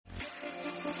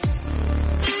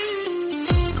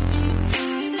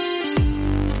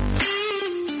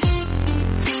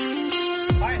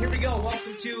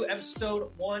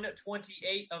episode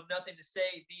 128 of Nothing to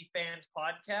Say, the Fans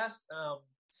podcast.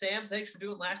 Sam, thanks for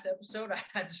doing last episode. I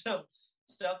had some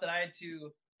stuff that I had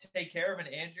to take care of, and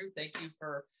Andrew, thank you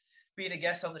for being a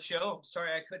guest on the show. I'm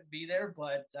sorry I couldn't be there,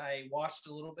 but I watched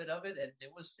a little bit of it, and it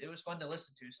was fun to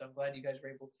listen to. So I'm glad you guys were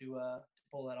able to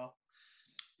pull that off.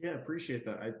 Yeah, appreciate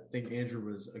that. I think Andrew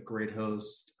was a great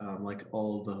host.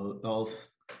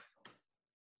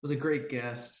 Was a great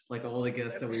guest, like all the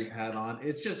guests that we've had on.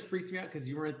 It's just freaked me out because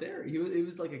you weren't there. It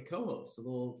was like a co-host, a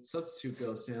little substitute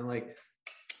ghost, and like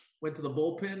went to the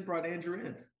bullpen, brought Andrew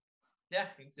in. Yeah,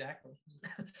 exactly.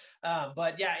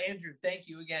 But yeah, Andrew, thank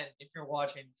you again if you're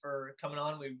watching for coming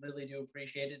on. We really do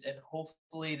appreciate it, and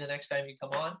hopefully the next time you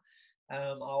come on,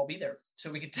 I'll be there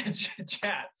so we can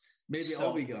chat. Maybe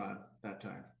I'll be gone that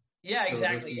time. Yeah, so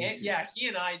exactly. Yeah, he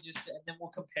and I and then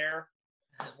we'll compare.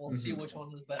 We'll see which one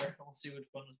was better.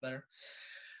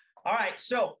 All right,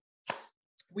 so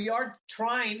we are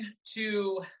trying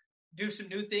to do some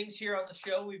new things here on the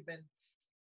show. We've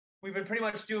been pretty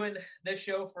much doing this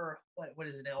show for what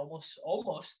is it now?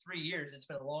 Almost 3 years. It's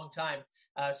been a long time.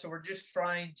 So we're just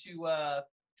trying to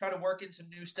work in some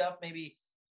new stuff. Maybe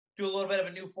do a little bit of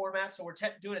a new format. So we're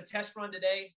doing a test run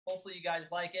today. Hopefully you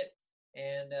guys like it,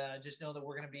 and just know that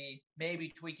we're going to be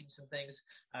maybe tweaking some things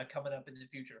coming up in the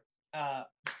future.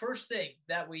 First thing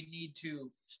that we need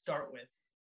to start with,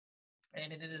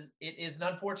 and it is an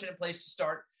unfortunate place to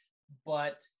start,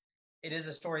 but it is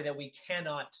a story that we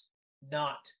cannot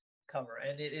not cover,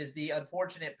 and it is the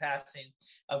unfortunate passing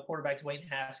of quarterback Dwayne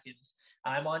Haskins.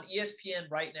 I'm on ESPN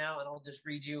right now, and I'll just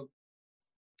read you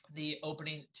the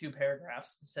opening two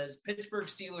paragraphs. It says, Pittsburgh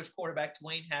Steelers quarterback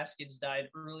Dwayne Haskins died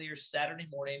earlier Saturday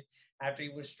morning after he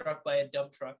was struck by a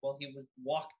dump truck while he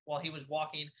was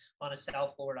walking on a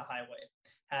South Florida highway.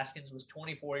 Haskins was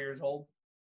 24 years old.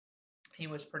 He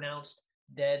was pronounced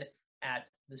dead at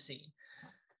the scene.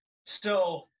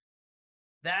 So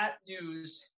that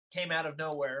news came out of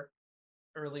nowhere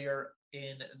earlier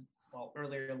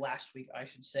last week, I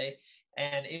should say,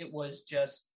 and it was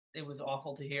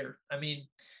awful to hear. I mean,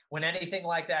 when anything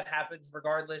like that happens,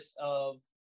 regardless of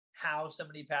how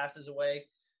somebody passes away,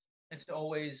 it's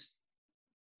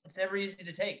never easy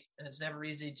to take, and it's never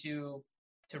easy to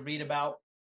read about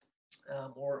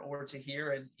or to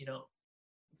hear. And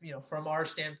from our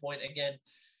standpoint, again,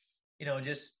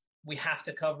 just we have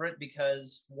to cover it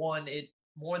because one, it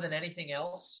more than anything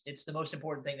else, it's the most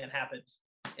important thing that happens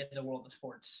in the world of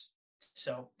sports.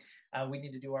 So we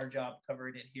need to do our job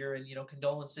covering it here. And,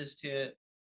 condolences to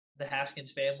the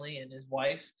Haskins family and his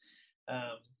wife.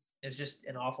 It's just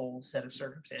an awful set of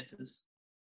circumstances.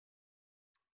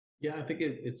 Yeah, I think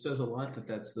it says a lot that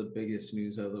that's the biggest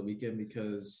news of the weekend,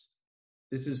 because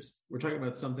we're talking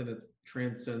about something that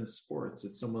transcends sports.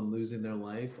 It's someone losing their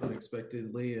life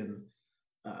unexpectedly, and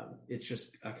it's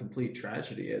just a complete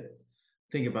tragedy.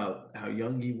 Think about how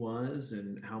young he was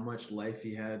and how much life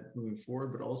he had moving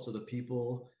forward, but also the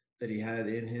people that he had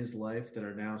in his life that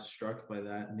are now struck by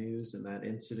that news and that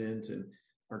incident and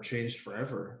are changed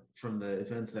forever from the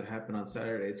events that happened on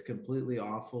Saturday. It's completely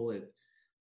awful.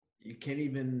 We can't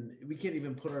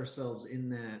even put ourselves in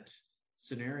that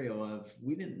scenario of,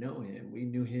 we didn't know him. We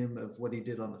knew him of what he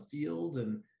did on the field.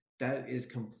 And that is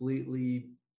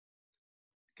completely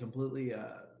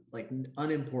like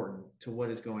unimportant to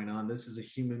what is going on. This is a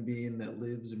human being that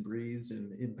lives and breathes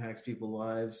and impacts people's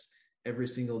lives every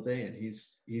single day, and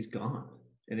he's gone.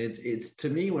 And it's to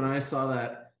me, when I saw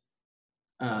that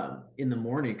in the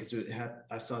morning, because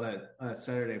I saw that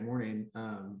Saturday morning,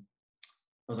 I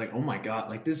was like, oh my God,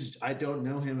 like I don't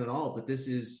know him at all, but this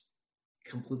is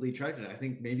completely tragic. I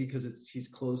think maybe because he's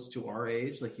close to our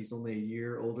age, like he's only a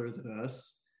year older than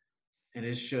us. And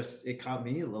it caught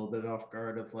me a little bit off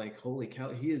guard of like, holy cow,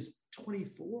 he is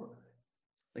 24.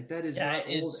 Like that is not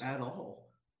old at all.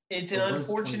 It's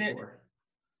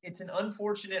an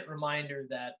unfortunate reminder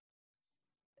that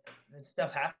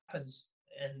stuff happens,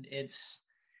 and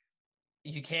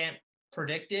you can't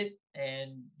predict it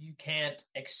and you can't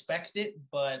expect it,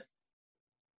 but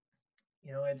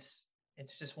it's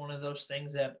just one of those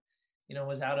things that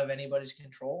was out of anybody's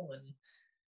control.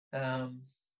 And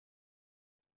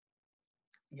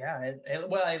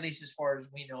well, at least as far as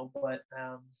we know. But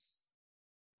I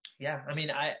mean,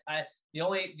 I the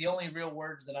only real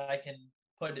words that I can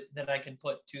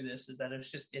put to this is that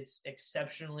it's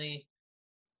exceptionally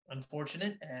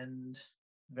unfortunate and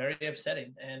very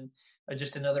upsetting, and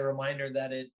just another reminder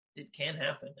that it can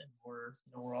happen, and we're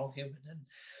all human. And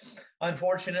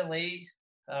unfortunately,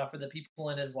 for the people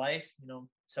in his life,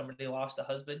 somebody lost a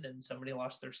husband and somebody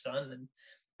lost their son, and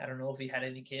I don't know if he had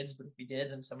any kids, but if he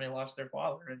did, then somebody lost their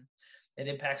father, and it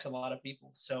impacts a lot of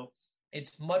people. So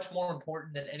It's much more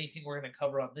important than anything we're going to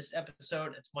cover on this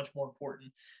episode. It's much more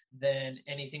important than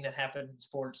anything that happened in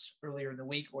sports earlier in the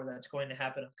week or that's going to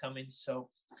happen upcoming. So,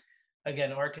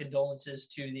 again, our condolences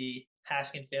to the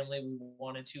Haskin family. We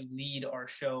wanted to lead our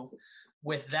show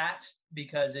with that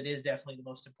because it is definitely the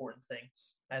most important thing,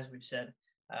 as we've said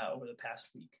over the past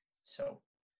week. So,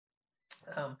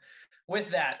 with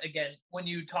that, again, when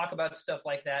you talk about stuff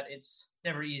like that, it's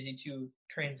never easy to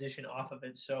transition off of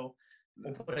it. So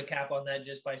we'll put a cap on that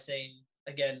just by saying,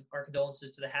 again, our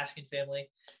condolences to the Haskin family.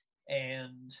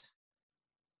 And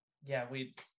yeah,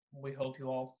 we hope you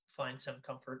all find some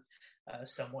comfort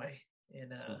some way in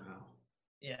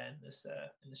this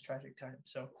tragic time.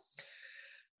 So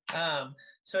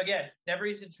so again, never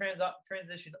easy to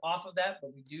transition off of that,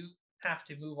 but we do have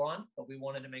to move on, but we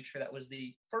wanted to make sure that was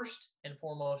the first and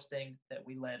foremost thing that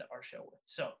we led our show with.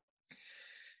 So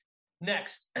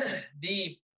next,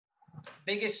 the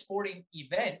biggest sporting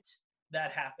event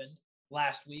that happened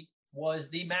last week was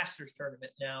the Masters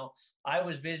tournament. Now, I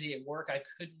was busy at work. I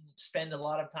couldn't spend a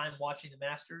lot of time watching the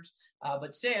Masters,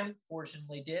 but Sam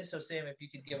fortunately did. So Sam, if you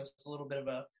could give us a little bit of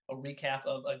a recap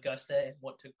of Augusta and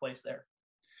what took place there.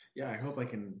 Yeah, I hope I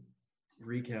can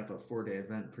recap a 4-day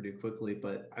event pretty quickly,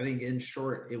 but I think in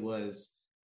short,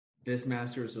 this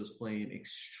Masters was playing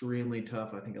extremely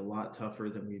tough. I think a lot tougher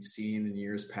than we've seen in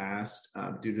years past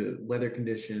due to weather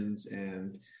conditions,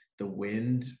 and the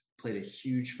wind played a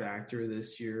huge factor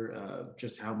this year.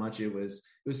 Just how much it was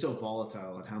so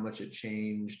volatile and how much it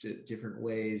changed at different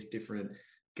ways, different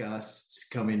gusts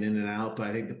coming in and out. But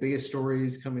I think the biggest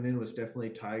stories coming in was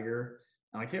definitely Tiger.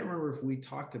 I can't remember if we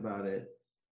talked about it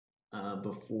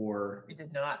before. We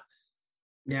did not.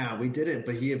 Yeah, we didn't,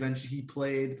 but he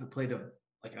played a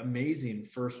amazing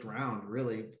first round,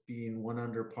 really being 1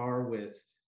 under par with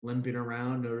limping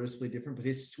around, noticeably different, but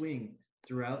his swing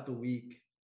throughout the week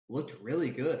looked really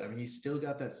good. I mean, he's still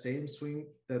got that same swing,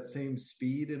 that same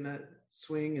speed in that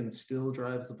swing, and still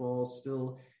drives the ball,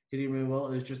 still hitting really well.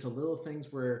 It was just a little things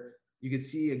where you could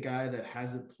see a guy that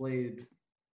hasn't played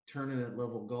tournament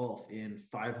level golf in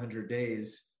 500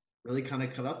 days really kind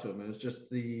of cut up to him. It was just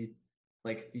the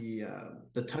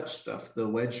touch stuff, the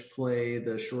wedge play,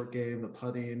 the short game, the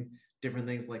putting, different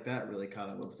things like that really caught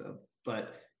up with him.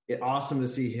 But it's awesome to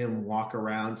see him walk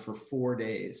around for 4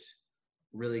 days,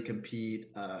 really compete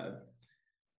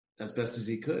as best as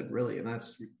he could, really. And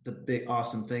that's the big,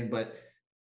 awesome thing. But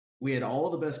we had all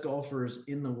the best golfers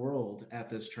in the world at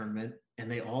this tournament,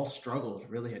 and they all struggled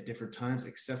really at different times,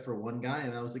 except for one guy.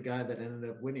 And that was the guy that ended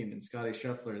up winning, and Scottie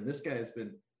Scheffler. And this guy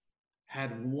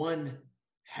had one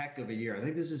heck of a year. I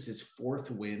think this is his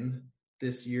 4th win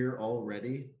this year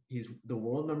already. He's the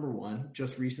world number 1,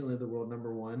 just recently the world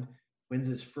number 1, wins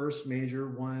his first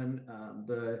major, won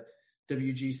the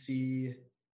WGC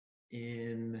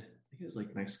in, I think it was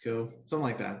like Mexico, something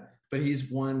like that. But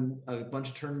he's won a bunch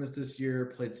of tournaments this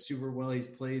year, played super well. He's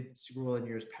played super well in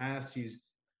years past. He's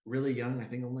really young, I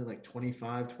think only like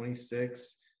 25,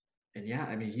 26. And yeah,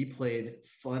 I mean, he played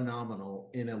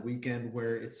phenomenal in a weekend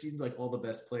where it seemed like all the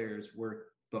best players were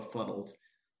befuddled.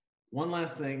 One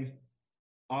last thing,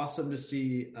 awesome to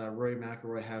see Rory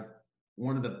McIlroy have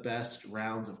one of the best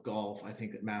rounds of golf I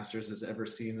think that Masters has ever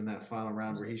seen in that final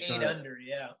round, where he shot 8 under,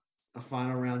 yeah. A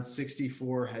final round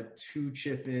 64, had 2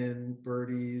 chip-in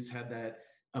birdies, had that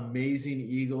amazing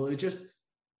eagle. It just,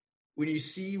 when you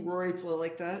see Rory play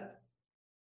like that,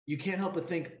 you can't help but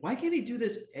think, why can't he do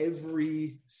this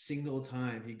every single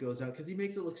time he goes out? Because he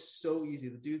makes it look so easy.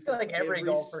 The dude's got like every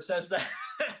golfer says that.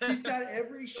 He's got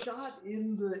every shot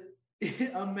in the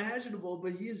imaginable,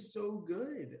 but he is so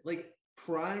good. Like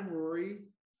prime Rory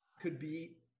could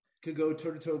go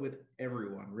toe to toe with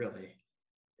everyone, really.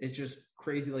 It's just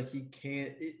crazy. Like he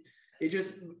can't. It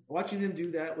just, watching him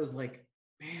do that was like,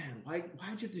 man, why'd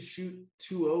you have to shoot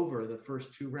 2 over the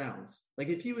first 2 rounds? Like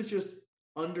if he was just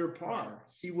under par,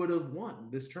 he would have won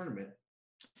this tournament.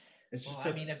 It's just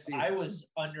if I was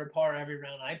under par every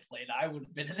round I played, I would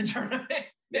have been in the tournament.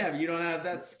 Yeah, but you don't have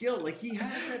that skill. Like he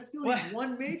has that skill. He's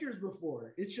won majors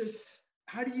before. It's just,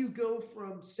 how do you go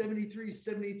from 73,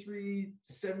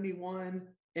 71,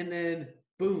 and then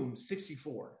boom,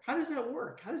 64? How does that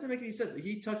work? How does that make any sense?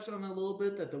 He touched on a little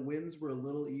bit that the wins were a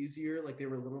little easier, like they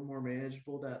were a little more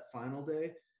manageable that final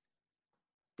day.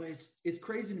 But it's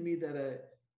crazy to me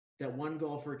that one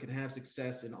golfer can have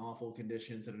success in awful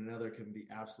conditions and another can be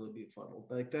absolutely befuddled.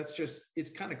 Like it's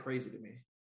kind of crazy to me.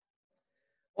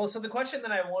 Well, so the question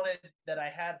that I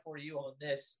had for you on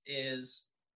this is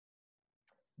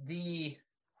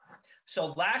so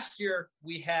last year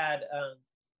we had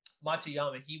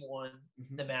Matsuyama, he won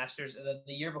the Masters, and then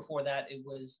the year before that it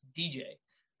was DJ,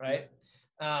 right?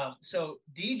 So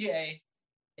DJ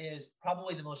is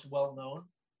probably the most well known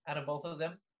out of both of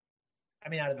them. I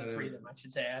mean, out of the three of them, I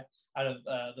should say. Out of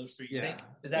those three, you think?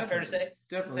 Is that fair to say?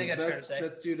 Definitely. I think that's fair to say.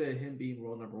 That's due to him being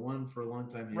world number one for a long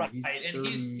time. Right, and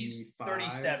he's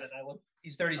 37.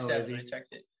 He's 37. I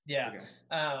checked it. Yeah.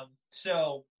 Okay.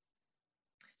 So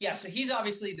he's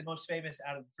obviously the most famous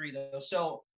out of the three, though.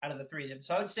 So out of the three of them,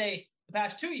 so I would say the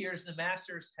past 2 years, the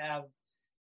Masters have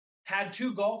had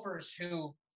two golfers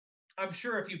who, I'm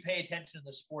sure, if you pay attention to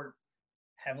the sport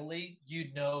heavily,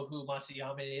 you'd know who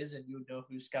Matsuyama is and you would know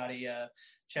who Scotty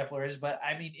Scheffler is. But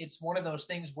I mean, it's one of those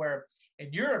things where,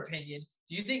 in your opinion,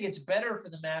 do you think it's better for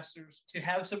the Masters to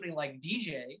have somebody like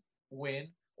DJ win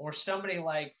or somebody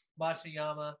like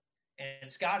Matsuyama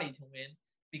and Scotty to win?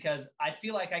 Because I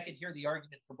feel like I could hear the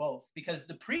argument for both. Because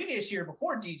the previous year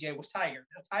before DJ was Tiger.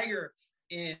 Now, Tiger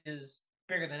is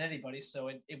bigger than anybody, so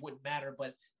it wouldn't matter.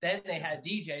 But then they had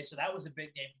DJ, so that was a big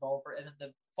name golfer. And then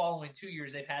the following 2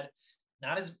 years, they've had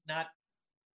not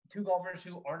two golfers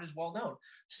who aren't as well known.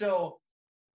 So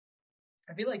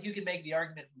I feel like you can make the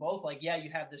argument for both. Like, yeah,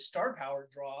 you have the star power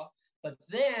draw, but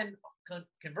then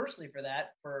conversely for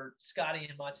that, for Scotty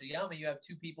and Matsuyama, you have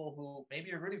two people who maybe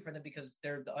you're rooting for them because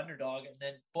they're the underdog. And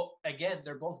then, again,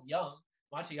 they're both young.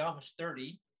 Matsuyama's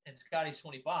 30 and Scotty's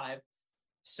 25.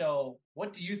 So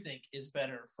what do you think is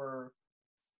better for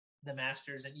the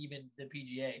Masters and even the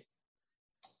PGA?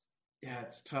 Yeah,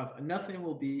 it's tough. Nothing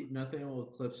will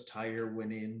eclipse Tiger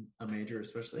winning a major,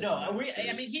 especially. No, I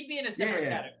mean, he'd be in a separate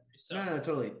category. So. No,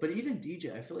 totally. But even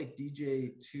DJ, I feel like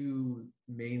DJ to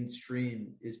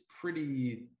mainstream is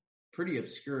pretty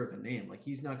obscure of a name. Like,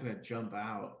 he's not going to jump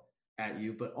out at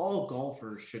you, but all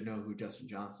golfers should know who Justin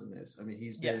Johnson is. I mean,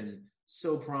 he's been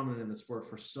so prominent in the sport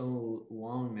for so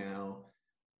long now.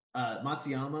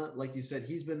 Matsuyama, like you said,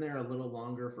 he's been there a little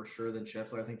longer for sure than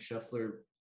Scheffler. I think Scheffler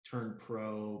turned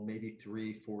pro maybe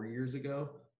 3-4 years ago.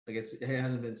 I guess it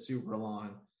hasn't been super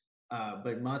long.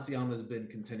 But Matsuyama has been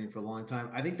contending for a long time.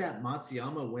 I think that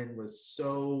Matsuyama win was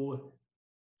so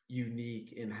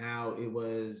unique in how it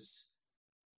was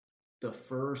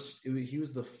he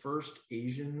was the first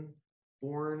Asian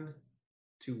born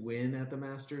to win at the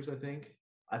Masters, I think.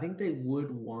 I think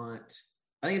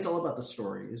it's all about the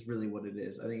story is really what it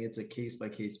is. I think it's a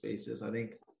case-by-case basis. I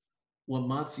think what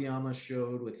Matsuyama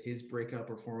showed with his breakout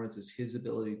performance is his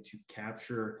ability to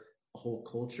capture a whole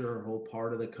culture, a whole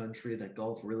part of the country that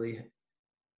golf really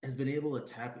has been able to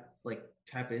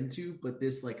tap into, but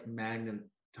this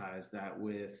magnetize that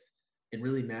with and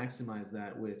really maximize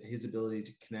that with his ability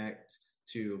to connect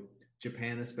to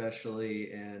Japan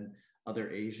especially and other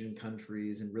Asian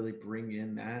countries and really bring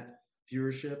in that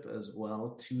viewership as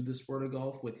well to the sport of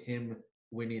golf with him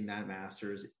winning that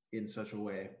Masters in such a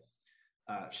way.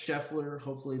 Scheffler,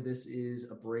 hopefully this is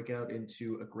a breakout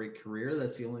into a great career.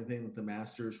 That's the only thing that the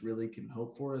Masters really can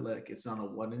hope for. Like, it's not a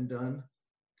one and done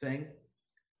thing.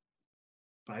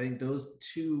 But I think those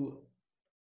two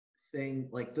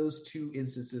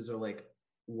instances are like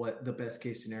what the best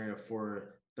case scenario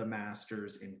for the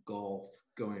Masters in golf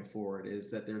going forward is,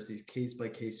 that there's these case by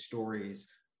case stories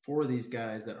for these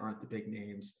guys that aren't the big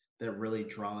names that really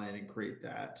draw in and create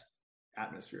that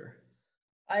atmosphere.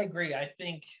 I agree. I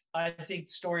think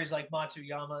stories like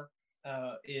Matsuyama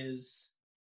is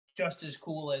just as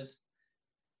cool as,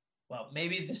 well,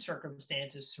 maybe the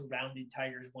circumstances surrounding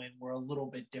Tiger's win were a little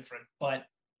bit different, but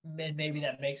maybe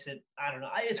that makes it, I don't know.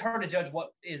 It's hard to judge what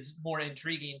is more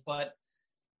intriguing, but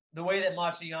the way that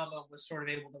Matsuyama was sort of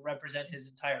able to represent his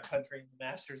entire country in the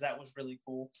Masters, that was really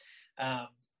cool.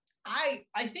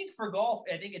 I think for golf,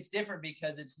 I think it's different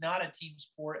because it's not a team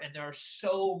sport and there are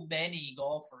so many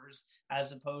golfers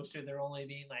as opposed to there only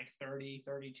being like 30,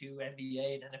 32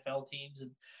 NBA and NFL teams.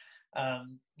 And,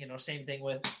 same thing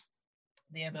with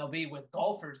the MLB with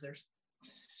golfers. There's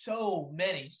so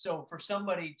many. So for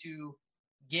somebody to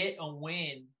get a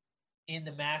win in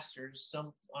the Masters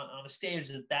on a stage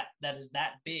that is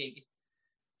that big,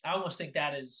 I almost think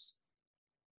I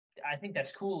think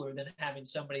that's cooler than having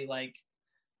somebody like,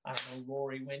 I don't know,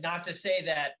 Rory win. Not to say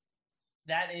that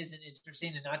isn't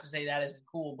interesting and not to say that isn't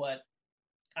cool, but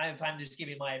if I'm just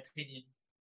giving my opinion,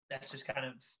 that's just kind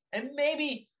of, and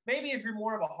maybe if you're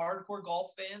more of a hardcore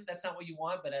golf fan, that's not what you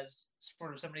want, but as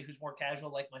sort of somebody who's more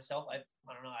casual like myself, I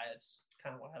don't know, it's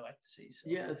kind of what I like to see. So.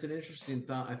 Yeah, it's an interesting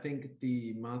thought. I think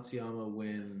the Matsuyama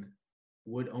win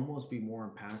would almost be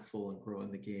more impactful in growing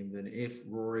the game than if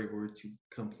Rory were to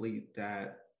complete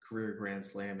that career Grand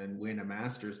Slam and win a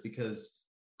Masters, because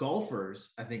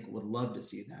golfers, I think, would love to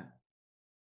see that.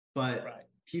 But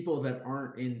people that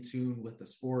aren't in tune with the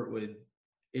sport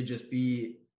it'd just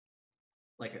be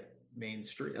like a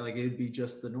mainstream, like it'd be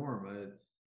just the norm.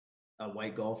 a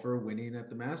white golfer winning at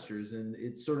the Masters, and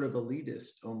it's sort of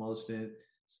elitist almost. It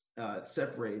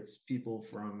separates people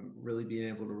from really being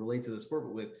able to relate to the sport.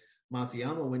 But with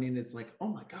Matsuyama winning, it's like, oh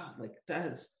my God, like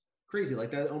that's crazy.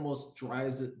 Like that almost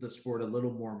drives the sport a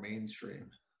little more mainstream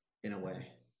in a way.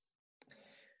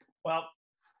 Well,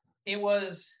 it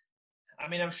was, I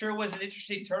mean, I'm sure it was an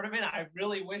interesting tournament. I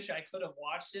really wish I could have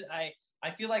watched it.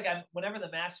 I feel like whenever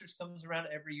the Masters comes around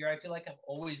every year, I feel like I'm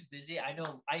always busy. I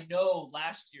know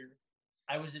last year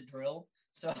I was at drill,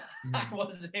 so I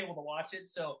wasn't able to watch it.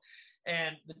 So,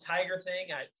 and the Tiger thing,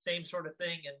 same sort of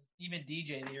thing. And even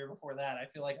DJ the year before that, I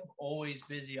feel like I'm always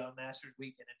busy on Masters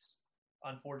weekend. It's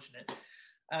unfortunate.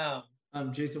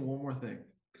 Jason, one more thing,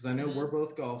 because I know we're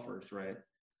both golfers, right?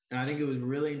 And I think it was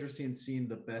really interesting seeing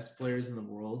the best players in the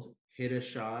world hit a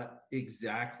shot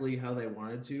exactly how they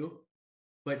wanted to,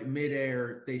 but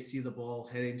midair they see the ball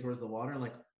heading towards the water and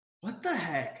like, what the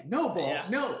heck? No ball,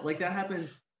 no. Like that happened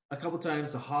a couple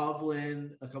times to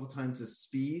Hovland, a couple times to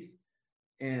Spieth,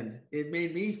 and it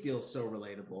made me feel so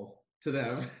relatable to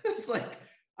them. It's like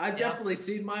I've definitely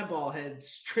seen my ball head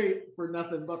straight for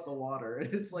nothing but the water.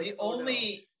 It's like the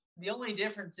only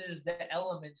difference is the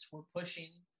elements were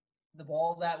pushing the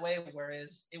ball that way,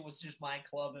 whereas it was just my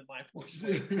club and my push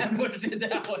that pushed it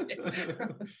that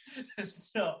way.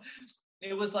 So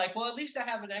it was like, well, at least I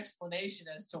have an explanation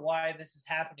as to why this is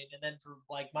happening. And then for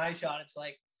like my shot, it's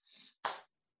like, I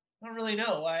don't really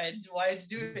know why it's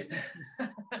doing it.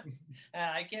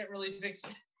 I can't really fix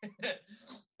it.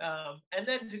 And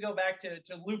then to go back to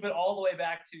loop it all the way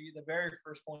back to the very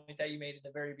first point that you made in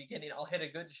the very beginning, I'll hit a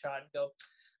good shot and go,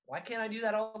 why can't I do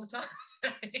that all the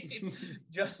time?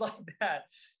 Just like that.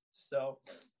 So,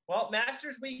 well,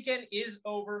 Masters weekend is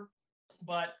over,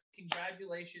 but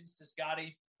congratulations to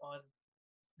Scotty on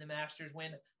the Masters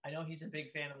win. I know he's a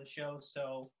big fan of the show,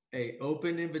 so hey,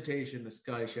 open invitation to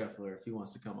Scotty Scheffler if he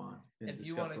wants to come on. If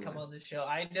you want to come on the show,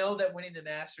 I know that winning the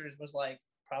Masters was like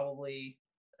probably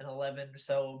an $11 or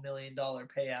so million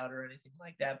payout or anything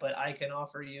like that, but I can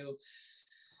offer you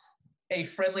a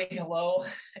friendly hello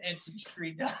and some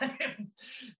screen time.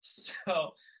 So,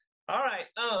 all right.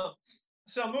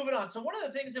 So moving on. So one of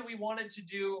the things that we wanted to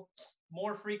do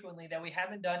more frequently that we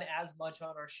haven't done as much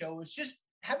on our show is just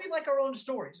having like our own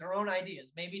stories, our own ideas,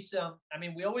 maybe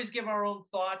we always give our own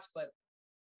thoughts, but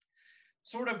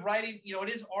sort of writing, it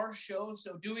is our show.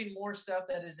 So doing more stuff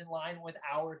that is in line with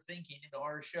our thinking in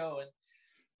our show. And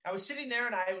I was sitting there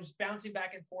and I was bouncing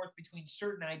back and forth between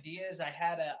certain ideas. I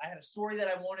had a story that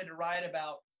I wanted to write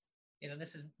about,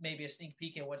 this is maybe a sneak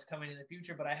peek at what's coming in the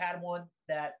future, but I had one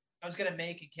that I was going to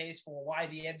make a case for why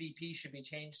the MVP should be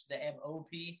changed to the MOP.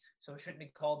 So it shouldn't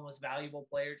be called the most valuable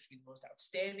player. It should be the most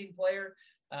outstanding player.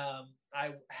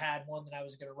 I had one that I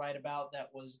was going to write about that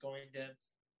was going to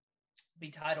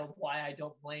be titled Why I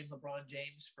Don't Blame LeBron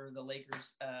James for the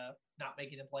Lakers not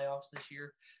making the playoffs this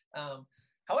year.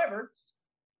 However,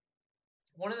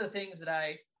 one of the things that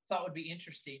I thought would be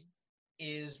interesting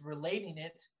is relating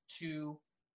it to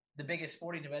the biggest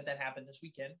sporting event that happened this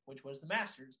weekend, which was the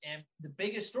Masters. And the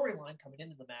biggest storyline coming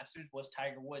into the Masters was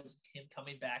Tiger Woods, him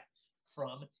coming back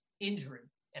from injury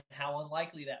and how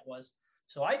unlikely that was.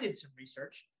 So I did some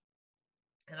research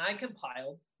and I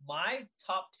compiled my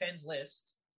top 10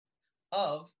 list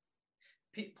of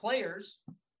players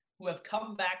who have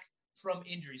come back from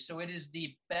injury. So it is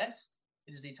the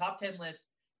top 10 list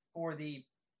for the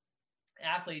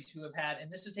athletes who have had, and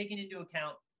this is taking into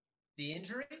account the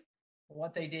injury,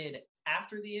 what they did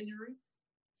after the injury,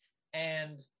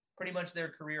 and pretty much their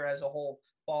career as a whole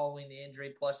following the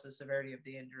injury, plus the severity of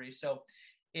the injury. So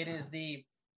it is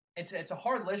it's a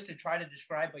hard list to try to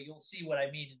describe, but you'll see what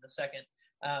I mean in a second.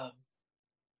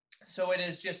 So it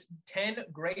is just 10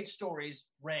 great stories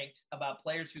ranked about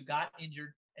players who got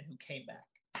injured and who came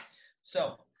back.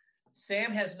 So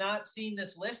Sam has not seen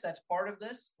this list. That's part of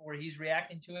this, where he's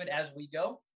reacting to it as we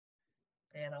go.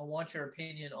 And I want your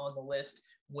opinion on the list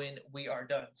when we are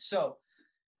done. So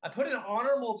I put an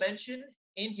honorable mention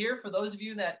in here for those of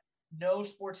you that know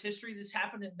sports history. This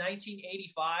happened in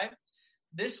 1985.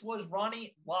 This was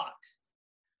Ronnie Lott.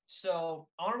 So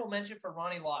honorable mention for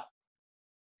Ronnie Lott.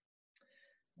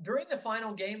 During the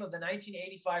final game of the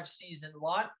 1985 season,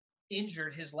 Lott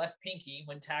injured his left pinky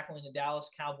when tackling a Dallas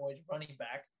Cowboys running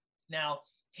back. Now,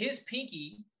 his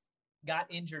pinky got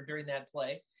injured during that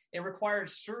play. It required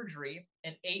surgery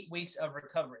and 8 weeks of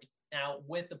recovery. Now,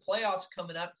 with the playoffs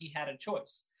coming up, he had a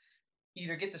choice.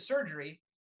 Either get the surgery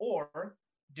or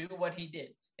do what he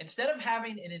did. Instead of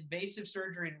having an invasive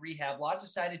surgery and rehab, Lott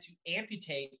decided to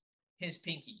amputate his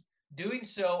pinky. Doing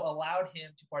so allowed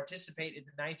him to participate in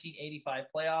the 1985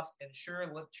 playoffs, and sure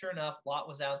enough, Lott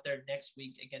was out there next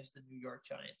week against the New York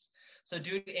Giants. So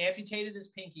dude amputated his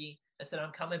pinky and said,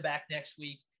 "I'm coming back next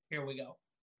week. Here we go."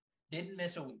 Didn't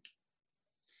miss a week.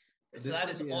 So that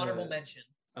is honorable mention.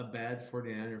 A bad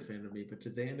 49er fan of me, but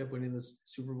did they end up winning the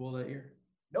Super Bowl that year?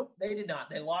 Nope, they did not.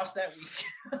 They lost that week.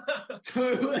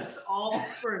 So it was all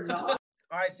for naught.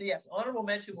 All right, so yes, honorable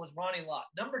mention was Ronnie Lott.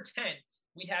 Number 10,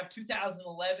 we have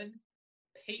 2011,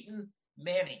 Peyton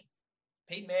Manning.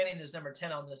 Peyton Manning is number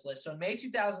 10 on this list. So in May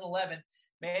 2011,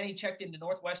 Manning checked into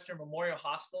Northwestern Memorial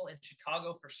Hospital in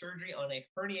Chicago for surgery on a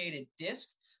herniated disc,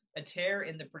 a tear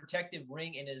in the protective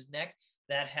ring in his neck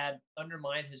that had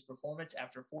undermined his performance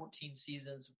after 14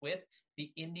 seasons with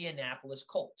the Indianapolis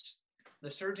Colts.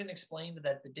 The surgeon explained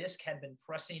that the disc had been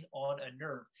pressing on a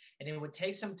nerve, and it would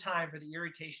take some time for the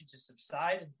irritation to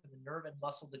subside and for the nerve and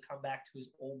muscle to come back to his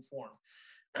old form.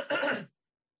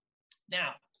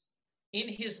 Now, in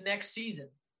his next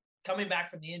season, coming back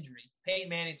from the injury, Peyton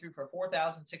Manning threw for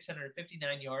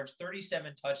 4,659 yards,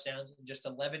 37 touchdowns, and just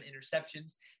 11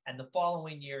 interceptions. And the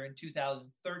following year, in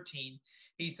 2013,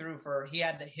 he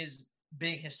had his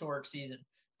big historic season,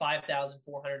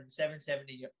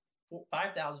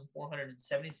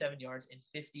 5,477 yards and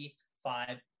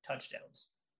 55 touchdowns.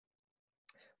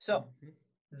 So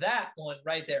that one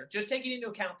right there, just taking into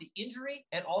account the injury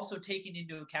and also taking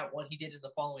into account what he did in the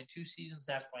following 2 seasons,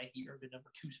 that's why he earned a number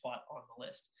 2 spot on the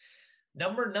list.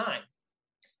 Number 9,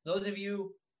 those of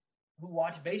you who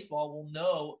watch baseball will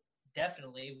know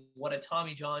definitely what a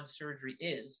Tommy John surgery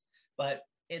is, but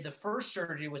the first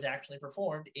surgery was actually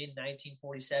performed in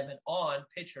 1947 on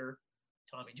pitcher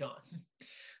Tommy John.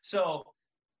 So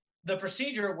the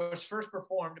procedure was first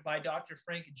performed by Dr.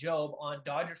 Frank Jobe on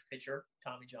Dodgers pitcher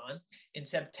Tommy John in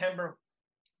September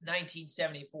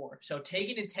 1974. So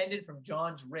taking a tendon from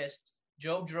John's wrist,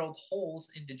 Jobe drilled holes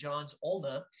into John's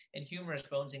ulna and humerus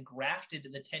bones and grafted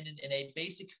the tendon in a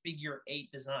basic figure 8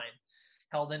 design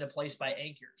held into place by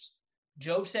anchors.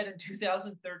 Jobe said in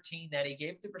 2013 that he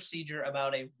gave the procedure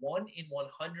about a 1 in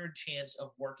 100 chance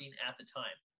of working at the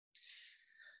time.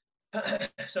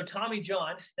 So Tommy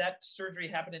John, that surgery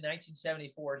happened in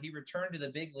 1974. He returned to the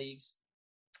big leagues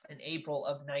in April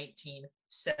of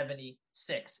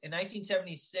 1976. In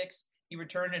 1976, he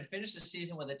returned and finished the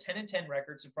season with a 10-10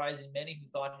 record, surprising many who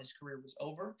thought his career was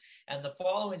over. And the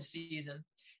following season,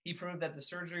 he proved that the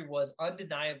surgery was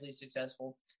undeniably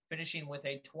successful, finishing with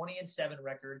a 20-7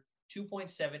 record,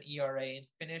 2.7 ERA, and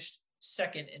finished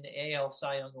second in the AL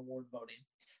Cy Young Award voting.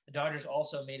 The Dodgers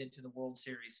also made it to the World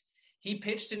Series. He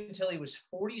pitched until he was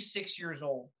 46 years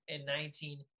old in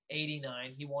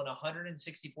 1989. He won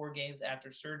 164 games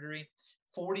after surgery,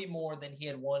 40 more than he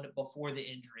had won before the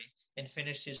injury, and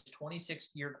finished his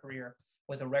 26-year career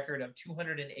with a record of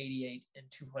 288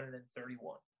 and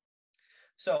 231.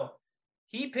 So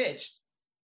he pitched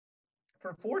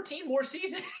for 14 more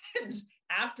seasons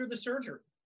after the surgery.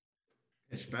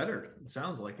 It's better. It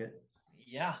sounds like it.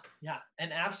 Yeah.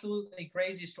 An absolutely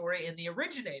crazy story, and the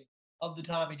originator of the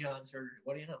Tommy John surgery.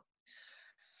 What do you know?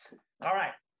 All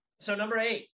right. So number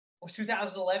 8 was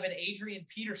 2011, Adrian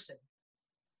Peterson.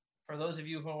 For those of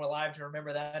you who are alive to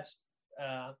remember that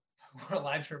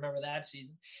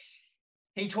season.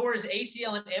 He tore his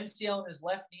ACL and MCL in his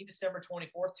left knee December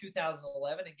 24th,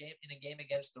 2011, in a game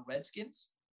against the Redskins.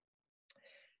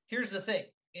 Here's the thing.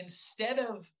 Instead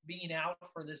of being out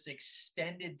for this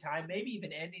extended time, maybe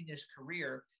even ending his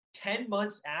career, 10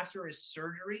 months after his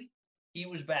surgery, he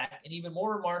was back. And even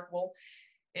more remarkable,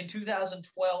 in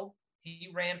 2012, he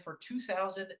ran for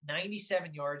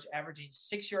 2,097 yards, averaging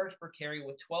 6 yards per carry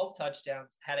with 12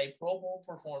 touchdowns, had a Pro Bowl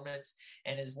performance,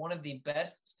 and is one of the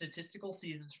best statistical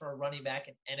seasons for a running back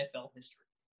in NFL history.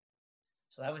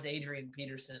 So that was Adrian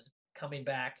Peterson coming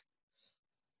back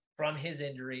from his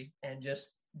injury and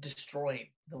just destroying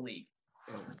the league.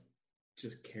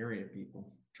 Just carrying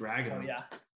people, dragging them. Yeah.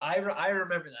 I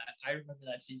remember that. I remember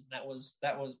that season. That was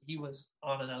he was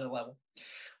on another level.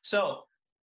 So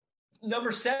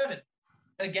number 7,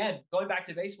 again, going back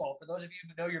to baseball, for those of you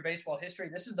who know your baseball history,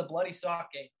 this is the bloody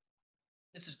sock game.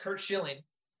 This is Curt Schilling.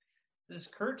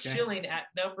 Schilling at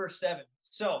number 7.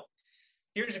 So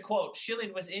here's a quote.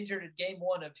 Schilling was injured in Game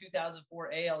 1 of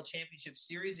 2004 AL Championship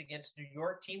Series against New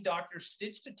York. Team doctors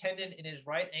stitched a tendon in his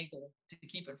right ankle to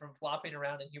keep it from flopping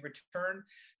around, and he returned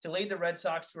to lead the Red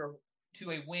Sox to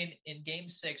a win in Game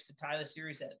 6 to tie the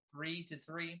series at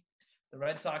 3-3. The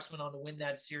Red Sox went on to win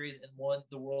that series and won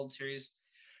the World Series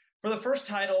for the first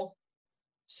title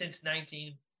since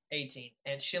 1918.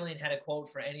 And Schilling had a quote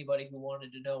for anybody who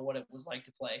wanted to know what it was like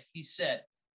to play. He said,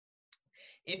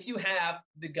 "If you have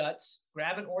the guts,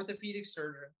 grab an orthopedic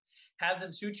surgeon, Have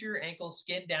them suture your ankle,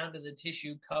 skin down to the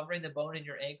tissue, covering the bone in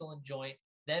your ankle and joint,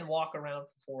 then walk around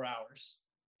for 4 hours.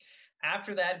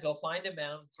 After that, go find a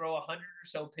mound, throw 100 or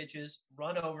so pitches,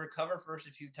 run over, cover first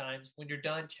a few times. When you're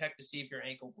done, check to see if your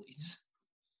ankle bleeds.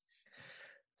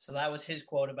 So that was his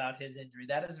quote about his injury.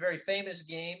 That is a very famous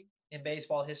game in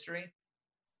baseball history.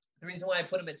 The reason why I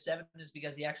put him at 7 is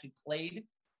because he actually played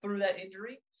through that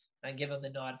injury. I give him the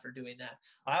nod for doing that.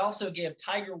 I also give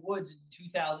Tiger Woods in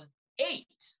 2008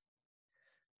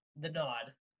 the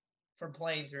nod for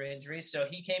playing through injury. So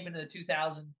he came into the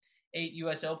 2008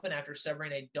 U.S. Open after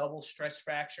severing a double stress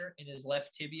fracture in his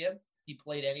left tibia. He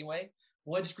played anyway.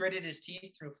 Woods gritted his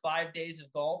teeth through 5 days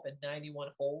of golf and 91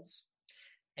 holes,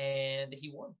 and he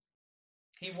won.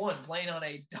 He won playing on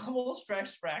a double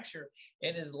stress fracture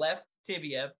in his left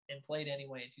tibia and played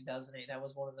anyway in 2008. That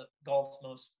was one of the golf's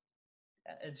most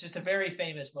 – it's just a very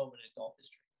famous moment in golf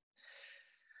history.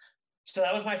 So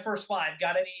that was my first 5.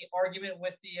 Got any argument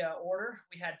with the order?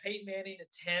 We had Peyton Manning at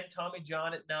 10, Tommy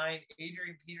John at 9,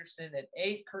 Adrian Peterson at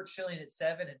 8, Curt Schilling at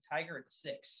 7, and Tiger at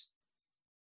 6.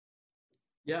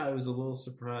 Yeah, I was a little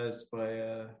surprised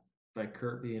by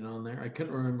Curt being on there. I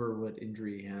couldn't remember what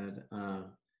injury he had.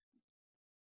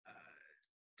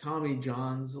 Tommy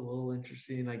John's a little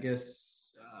interesting, I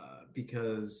guess,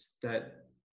 because that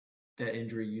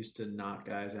injury used to knock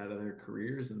guys out of their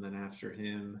careers, and then after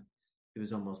him, it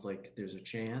was almost like there's a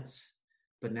chance.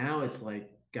 But now it's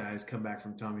like guys come back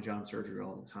from Tommy John surgery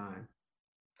all the time.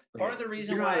 Like, part of the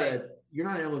reason you're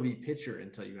not an MLB pitcher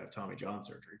until you have Tommy John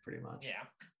surgery, pretty much. Yeah.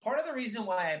 Part of the reason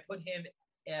why I put him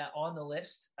on the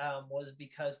list was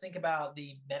because think about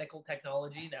the medical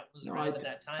technology that was around at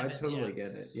that time. I totally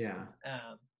get it. Yeah.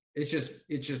 It's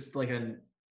just like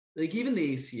even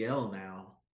the ACL now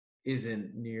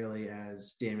isn't nearly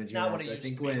as damaging as I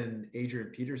think when Adrian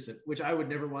Peterson, which I would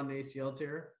never want an ACL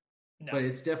tear, but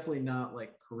it's definitely not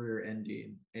like career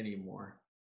ending anymore.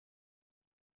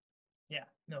 Yeah,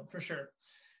 no, for sure.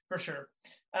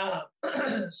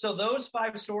 So those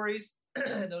 5 stories,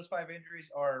 those 5 injuries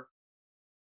are,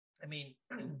 I mean,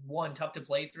 1, tough to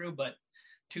play through, but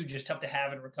 2, just tough to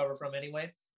have and recover from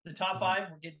anyway. The top 5,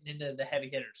 we're getting into the heavy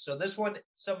hitters. So this one,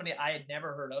 somebody I had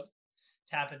never heard of.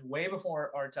 It's happened way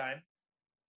before our time.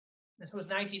 This was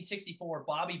 1964,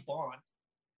 Bobby Bond.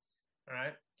 All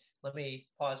right. Let me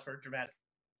pause for dramatic.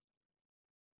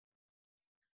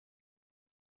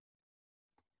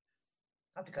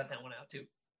 I'll have to cut that one out too.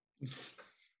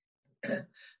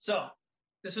 So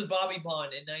this was Bobby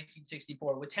Bond in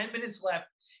 1964 with 10 minutes left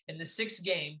in the 6th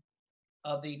game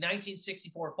of the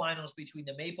 1964 finals between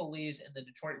the Maple Leafs and the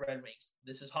Detroit Red Wings.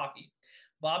 This is hockey.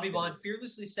 Bobby Bond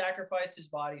fearlessly sacrificed his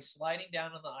body, sliding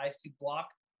down on the ice to block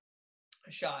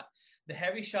a shot. The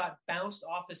heavy shot bounced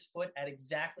off his foot at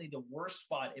exactly the worst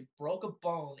spot. It broke a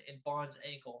bone in Bond's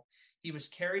ankle. He was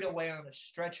carried away on a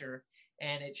stretcher,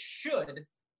 and it should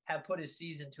have put his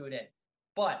season to an end.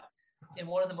 But in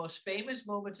one of the most famous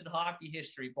moments in hockey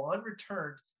history, Bond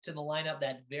returned to the lineup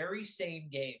that very same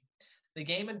game. The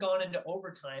game had gone into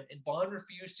overtime, and Bond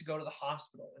refused to go to the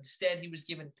hospital. Instead, he was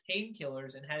given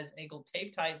painkillers and had his ankle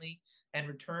taped tightly and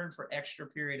returned for extra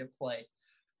period of play.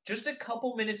 Just a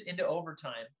couple minutes into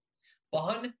overtime,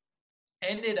 Bond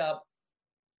ended up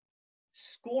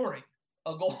scoring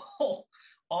a goal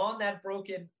on that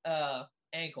broken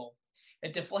ankle.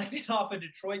 It deflected off a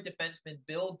Detroit defenseman,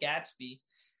 Bill Gadsby,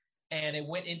 and it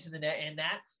went into the net, and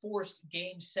that forced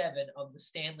Game 7 of the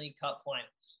Stanley Cup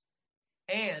Finals.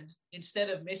 And instead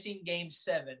of missing Game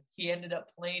 7, he ended up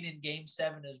playing in Game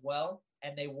 7 as well,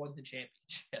 and they won the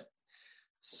championship.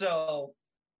 So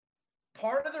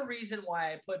part of the reason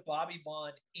why I put Bobby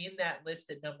Bond in that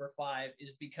list at number 5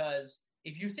 is because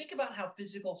if you think about how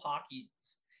physical hockey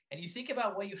is, and you think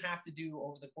about what you have to do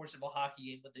over the course of a hockey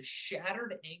game with a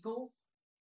shattered ankle,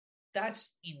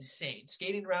 that's insane.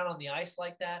 Skating around on the ice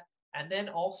like that, and then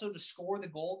also to score the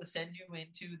goal to send you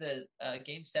into the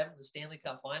Game 7 of the Stanley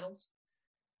Cup Finals,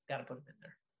 got to put him in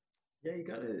there. Yeah, you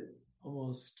got to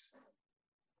almost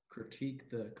critique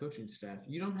the coaching staff.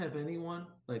 You don't have anyone,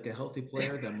 like a healthy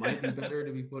player, that might be better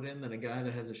to be put in than a guy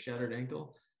that has a shattered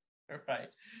ankle? Right.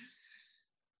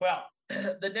 Well,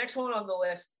 the next one on the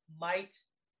list might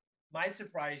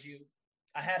surprise you.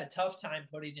 I had a tough time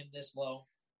putting him this low,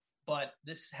 but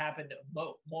this happened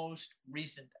most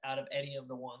recent out of any of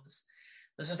the ones.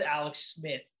 This was Alex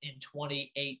Smith in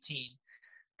 2018.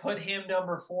 Put him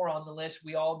number 4 on the list.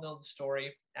 We all know the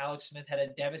story. Alex Smith had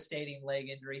a devastating leg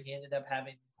injury. He ended up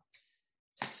having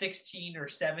 16 or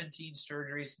 17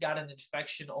 surgeries, got an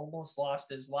infection, almost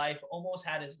lost his life, almost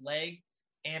had his leg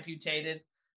amputated.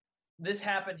 His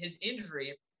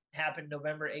injury happened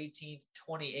November 18th,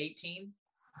 2018.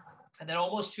 And then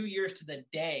almost 2 years to the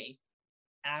day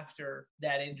after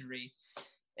that injury.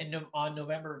 And on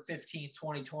November 15th,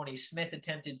 2020, Smith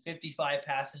attempted 55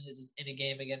 passes in a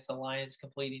game against the Lions,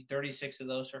 completing 36 of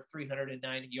those for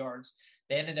 390 yards.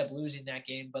 They ended up losing that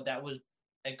game, but that was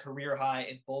a career high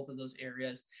in both of those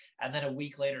areas. And then a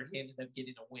week later, he ended up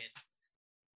getting a win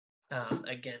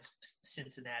against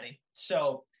Cincinnati.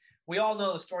 So we all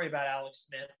know the story about Alex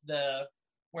Smith,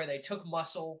 where they took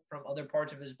muscle from other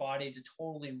parts of his body to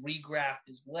totally regraft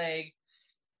his leg.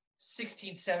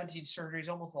 16, 17 surgeries,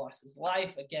 almost lost his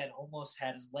life. Again, almost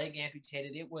had his leg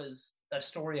amputated. It was a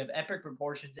story of epic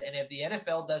proportions. And if the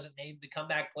NFL doesn't name the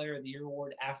Comeback Player of the Year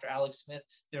award after Alex Smith,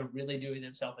 they're really doing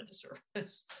themselves a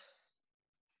disservice.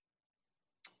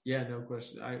 Yeah, no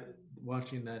question.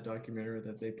 Watching that documentary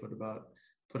that they put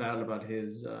out about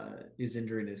his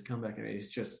injury and his comeback, and it's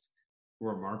just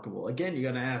remarkable. Again, you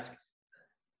got to ask,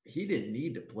 he didn't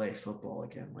need to play football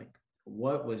again. Like,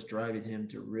 what was driving him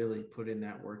to really put in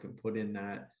that work and put in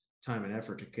that time and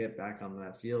effort to get back on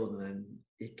that field? And then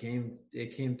it came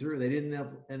through. They didn't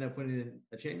end up winning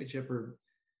a championship, or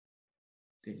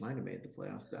they might have made the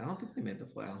playoffs. I don't think they made the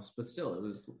playoffs, but still, it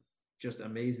was just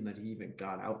amazing that he even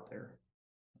got out there.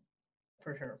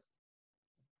 For sure.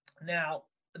 Now,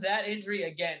 that injury,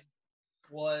 again,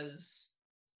 was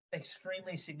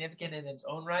extremely significant in its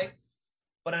own right.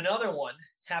 But another one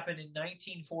happened in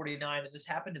 1949, and this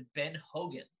happened to Ben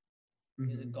Hogan.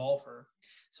 He's a golfer.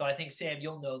 So I think, Sam,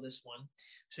 you'll know this one.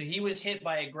 So he was hit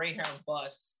by a Greyhound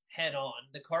bus head on.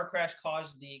 The car crash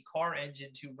caused the car engine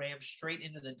to ram straight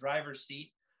into the driver's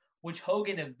seat, which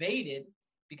Hogan evaded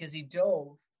because he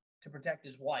dove to protect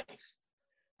his wife.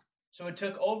 So it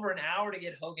took over an hour to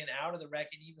get Hogan out of the wreck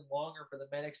and even longer for the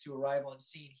medics to arrive on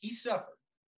scene. He suffered.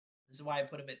 This is why I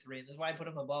put him at 3. And this is why I put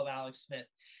him above Alex Smith.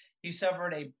 He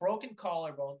suffered a broken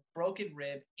collarbone, broken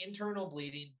rib, internal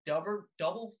bleeding,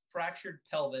 double fractured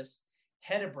pelvis,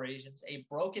 head abrasions, a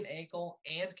broken ankle,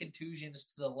 and contusions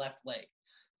to the left leg.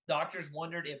 Doctors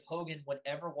wondered if Hogan would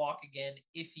ever walk again,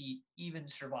 if he even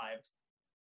survived.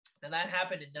 Now, that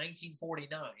happened in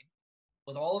 1949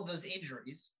 with all of those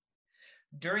injuries.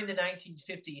 During the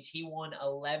 1950s, he won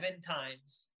 11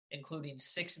 times, including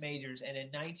 6 majors. And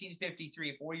in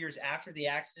 1953, 4 years after the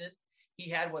accident, he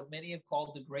had what many have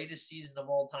called the greatest season of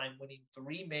all time, winning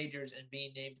 3 majors and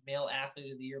being named Male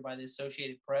Athlete of the Year by the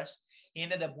Associated Press. He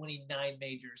ended up winning 9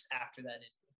 majors after that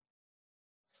injury.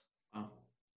 Wow.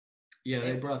 Yeah,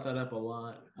 they brought that up a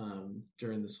lot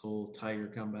during this whole Tiger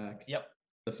comeback. Yep.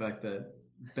 The fact that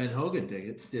Ben Hogan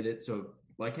did it, so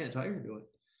why can't Tiger do it?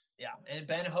 Yeah, and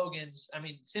Ben Hogan's,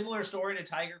 similar story to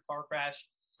Tiger, car crash,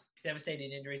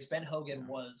 devastating injuries. Ben Hogan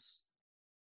was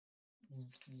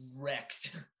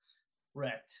wrecked.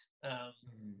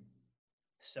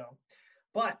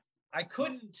 But I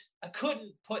couldn't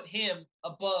put him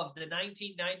above the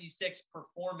 1996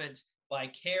 performance by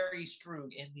Kerri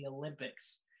Strug in the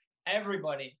Olympics.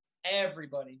 Everybody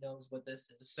knows what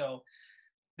this is. So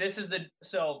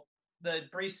the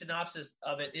brief synopsis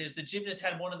of it is the gymnast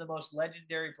had one of the most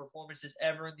legendary performances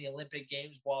ever in the Olympic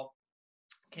Games while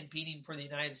competing for the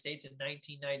United States in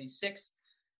 1996.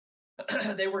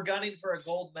 They were gunning for a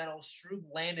gold medal. Strug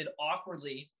landed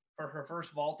awkwardly for her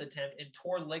first vault attempt and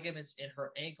tore ligaments in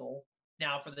her ankle.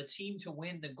 Now, for the team to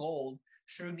win the gold,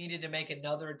 Strug needed to make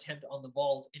another attempt on the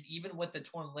vault, and even with the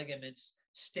torn ligaments,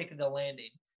 stick the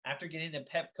landing. After getting a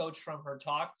pep coach from her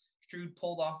talk, Strug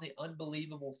pulled off the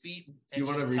unbelievable feat. Do you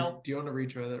want to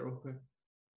retry that real quick?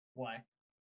 Why?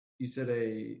 You said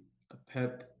a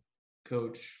pep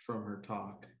coach from her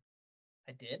talk.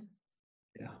 I did?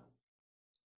 Yeah.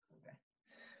 Okay.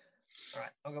 All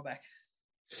right, I'll go back.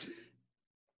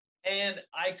 And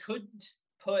I couldn't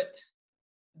put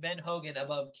Ben Hogan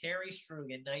above Kerri Strug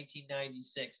in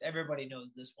 1996. Everybody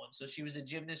knows this one. So she was a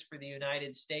gymnast for the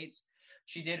United States.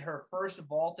 She did her first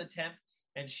vault attempt,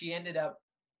 and she ended up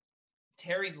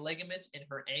tearing ligaments in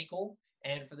her ankle.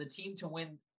 And for the team to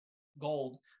win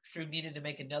gold, Strug needed to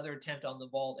make another attempt on the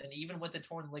vault. And even with the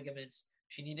torn ligaments,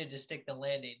 she needed to stick the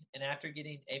landing. And after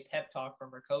getting a pep talk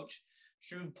from her coach,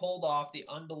 Strug pulled off the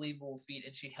unbelievable feat,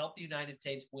 and she helped the United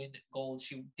States win gold.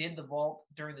 She did the vault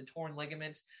during the torn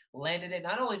ligaments, landed it.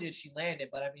 Not only did she land it,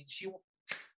 but she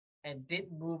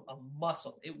didn't move a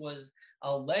muscle. It was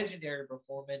a legendary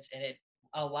performance, and it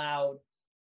allowed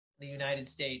the United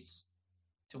States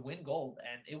to win gold.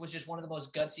 And it was just one of the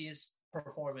most gutsiest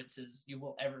performances you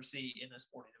will ever see in a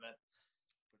sporting event.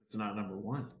 But it's not number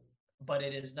one. But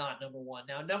it is not number one.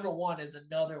 Now, number one is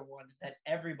another one that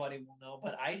everybody will know,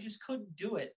 but I just couldn't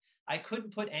do it. I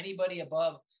couldn't put anybody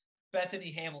above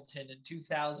Bethany Hamilton in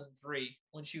 2003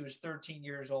 when she was 13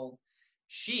 years old.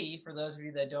 She, for those of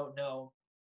you that don't know,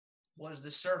 was the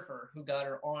surfer who got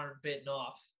her arm bitten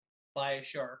off by a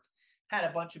shark. Had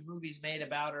a bunch of movies made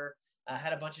about her,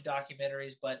 had a bunch of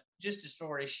documentaries, but just a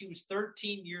story. She was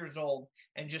 13 years old,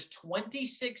 and just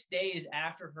 26 days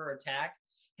after her attack,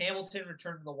 Hamilton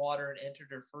returned to the water and entered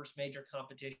her first major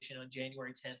competition on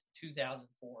January 10th,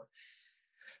 2004.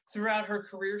 Throughout her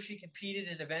career, she competed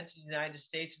in events in the United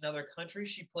States and other countries.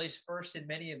 She placed first in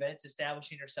many events,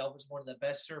 establishing herself as one of the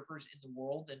best surfers in the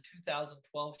world. In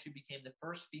 2012, she became the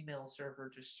first female surfer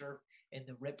to surf in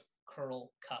the Rip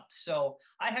Curl Cup. So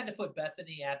I had to put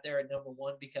Bethany out there at number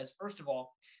one because, first of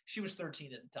all, she was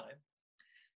 13 at the time.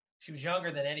 She was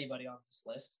younger than anybody on this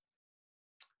list.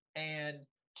 And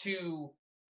to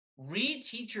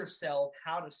reteach yourself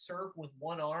how to surf with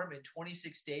one arm in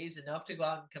 26 days, enough to go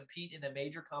out and compete in a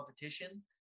major competition.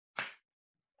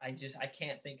 I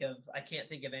can't think of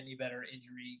any better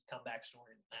injury comeback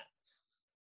story than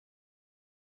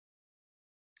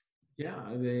Yeah,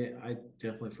 that. I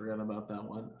definitely forgot about that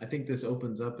one. I think this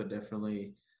opens up a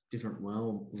definitely different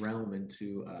realm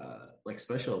into like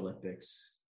Special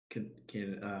Olympics can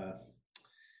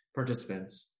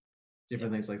participants.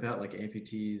 Different things like that, like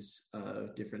amputees,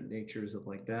 different natures of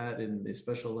like that in the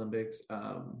Special Olympics.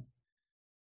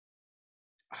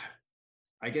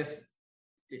 I guess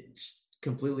it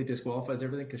completely disqualifies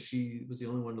everything because she was the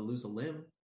only one to lose a limb.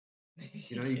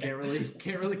 You can't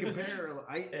really compare.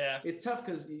 It's tough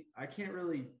because I can't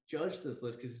really judge this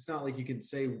list because it's not like you can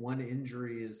say one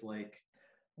injury is like.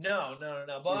 No.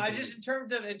 But I just in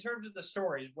terms of the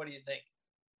stories, what do you think?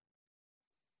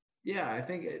 Yeah, I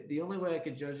think the only way I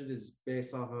could judge it is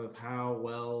based off of how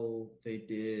well they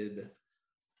did,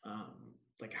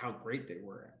 like how great they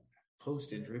were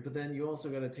post-injury. But then you also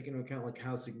got to take into account like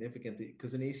how significant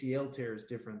because an ACL tear is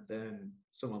different than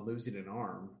someone losing an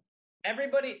arm.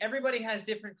 Everybody has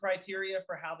different criteria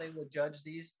for how they would judge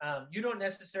these. You don't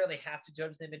necessarily have to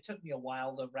judge them. It took me a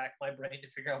while to rack my brain to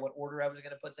figure out what order I was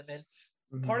going to put them in.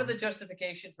 Mm-hmm. Part of the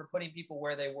justification for putting people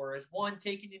where they were is one,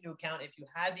 taking into account if you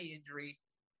had the injury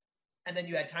and then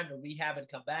you had time to rehab and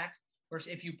come back,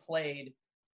 versus if you played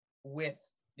with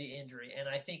the injury. And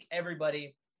I think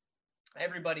everybody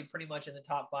pretty much in the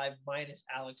top five, minus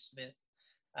Alex Smith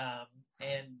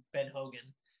and Ben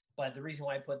Hogan. But the reason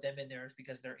why I put them in there is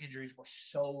because their injuries were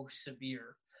so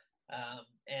severe.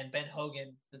 And Ben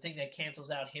Hogan, the thing that cancels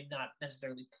out him not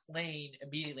necessarily playing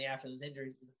immediately after those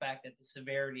injuries is the fact that the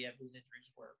severity of his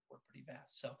injuries were pretty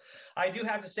vast. So I do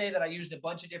have to say that I used a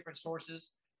bunch of different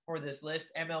sources for this list: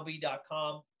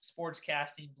 MLB.com,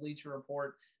 Sportscasting, Bleacher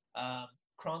Report,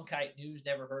 Cronkite News.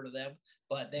 Never heard of them,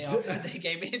 but they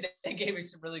gave me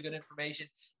some really good information.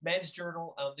 Men's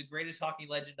Journal,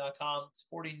 thegreatesthockeylegend.com,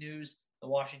 Sporting News, the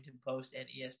Washington Post, and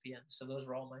ESPN. So those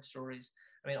were all my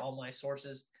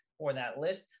sources for that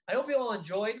list. I hope you all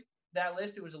enjoyed that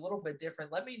list. It was a little bit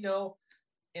different. Let me know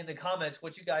in the comments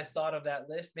what you guys thought of that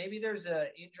list. Maybe there's an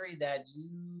injury that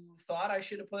you thought I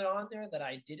should have put on there that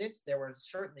I didn't. There were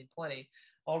certainly plenty.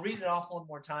 I'll read it off one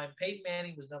more time. Peyton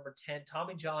Manning was number 10,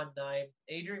 Tommy John 9,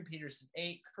 Adrian Peterson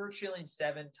 8, Curt Schilling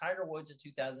 7, Tiger Woods in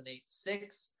 2008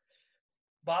 6,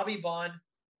 Bobby Bond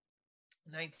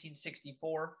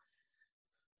 1964.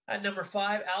 At number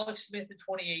 5, Alex Smith in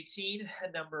 2018.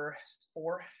 At number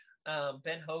 4,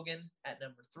 Ben Hogan at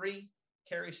number 3,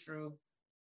 Kerry Strug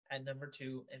at number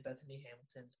 2, and Bethany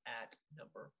Hamilton at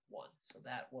number 1. So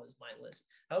that was my list.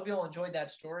 I hope you all enjoyed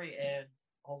that story, and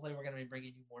hopefully we're going to be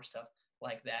bringing you more stuff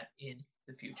like that in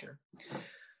the future.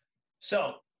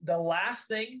 So the last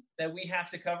thing that we have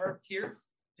to cover here,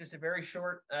 just a very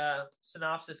short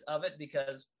synopsis of it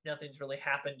because nothing's really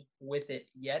happened with it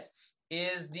yet,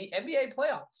 is the NBA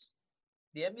playoffs.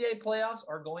 The NBA playoffs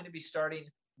are going to be starting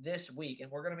this week,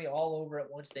 and we're going to be all over it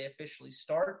once they officially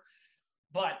start.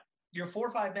 But your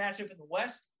 4-5 matchup in the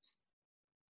West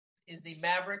is the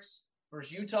Mavericks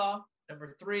versus Utah.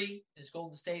 Number 3 is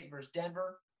Golden State versus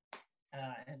Denver,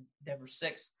 and Denver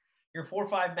 6. Your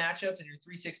 4-5 matchup and your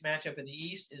 3-6 matchup in the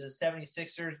East is the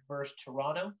 76ers versus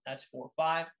Toronto. That's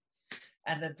 4-5.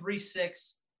 And then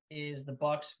 3-6 is the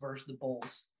Bucks versus the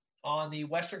Bulls. On the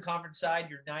Western Conference side,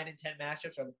 your 9 and 10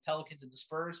 matchups are the Pelicans and the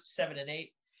Spurs. 7 and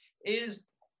 8 is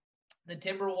the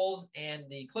Timberwolves and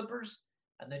the Clippers.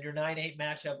 And then your 9-8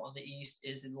 matchup on the East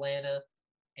is Atlanta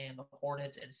and the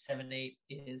Hornets, and 7-8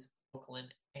 is Brooklyn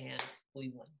and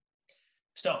Cleveland.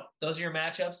 So those are your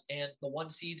matchups, and the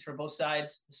 1 seeds for both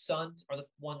sides. The Suns are the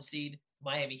 1 seed.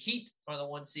 Miami Heat are the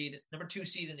 1 seed. Number 2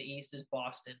 seed in the East is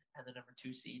Boston, and the number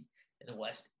 2 seed in the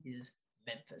West is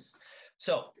Memphis.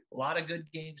 So a lot of good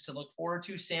games to look forward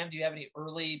to. Sam, do you have any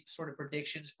early sort of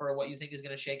predictions for what you think is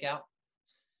going to shake out?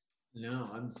 No,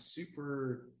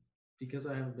 because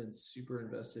I haven't been super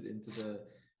invested into the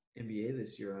NBA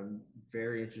this year. I'm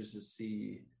very interested to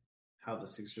see how the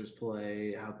Sixers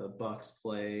play, how the Bucks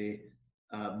play.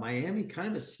 Miami kind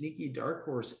of a sneaky dark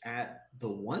horse at the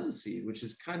 1 seed, which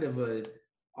is kind of a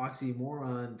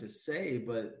oxymoron to say,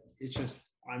 but it's just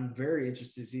I'm very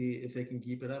interested to see if they can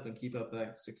keep it up and keep up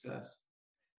that success.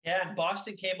 Yeah, and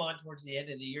Boston came on towards the end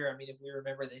of the year. I mean, if we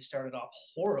remember, they started off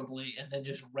horribly and then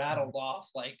just rattled off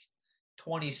like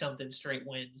 20-something straight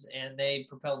wins, and they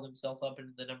propelled themselves up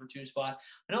into the number 2 spot.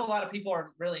 I know a lot of people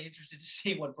are really interested to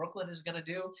see what Brooklyn is going to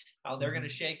do, how they're going to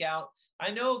shake out.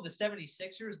 I know the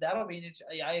 76ers, that'll be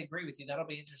I agree with you. That'll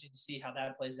be interesting to see how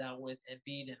that plays out with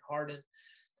Embiid and Harden,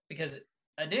 because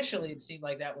initially it seemed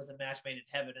like that was a match made in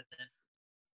heaven, and then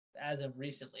as of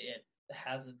recently, it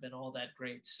hasn't been all that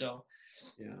great. So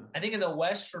yeah, I think in the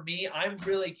West, for me, I'm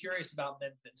really curious about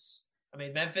Memphis. I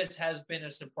mean, Memphis has been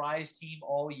a surprise team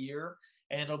all year,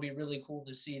 and it'll be really cool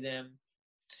to see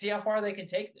how far they can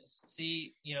take this.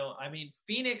 I mean,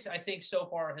 Phoenix, I think so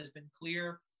far has been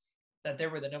clear that they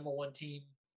were the number 1 team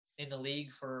in the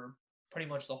league for pretty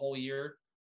much the whole year.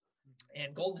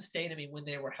 And Golden State, I mean, when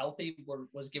they were healthy,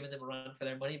 was giving them a run for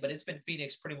their money, but it's been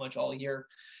Phoenix pretty much all year.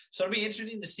 So it'll be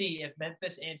interesting to see if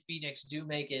Memphis and Phoenix do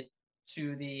make it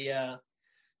to the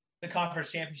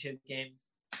conference championship game,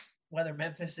 whether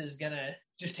Memphis is gonna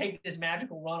just take this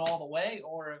magical run all the way,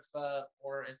 or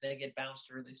if they get bounced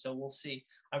early. So we'll see.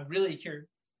 I'm really curious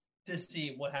to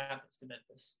see what happens to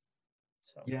Memphis.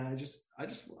 So. Yeah, I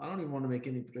don't even want to make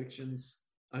any predictions.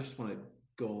 I just want to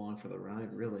go along for the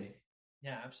ride, really.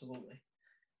 Yeah, absolutely.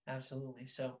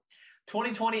 So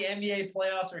 2020 NBA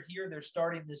playoffs are here. They're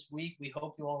starting this week. We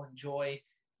hope you all enjoy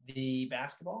the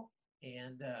basketball,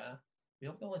 and we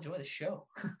hope you all enjoy the show.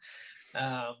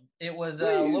 It was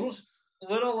a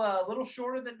little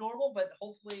shorter than normal, but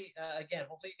hopefully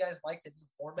you guys like the new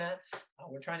format.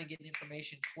 We're trying to get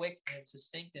information quick and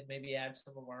succinct, and maybe add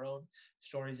some of our own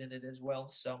stories in it as well.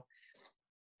 So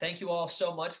thank you all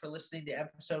so much for listening to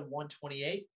episode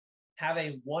 128. Have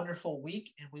a wonderful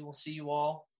week, and we will see you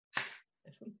all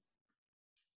next week.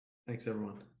 Thanks,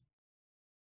 everyone.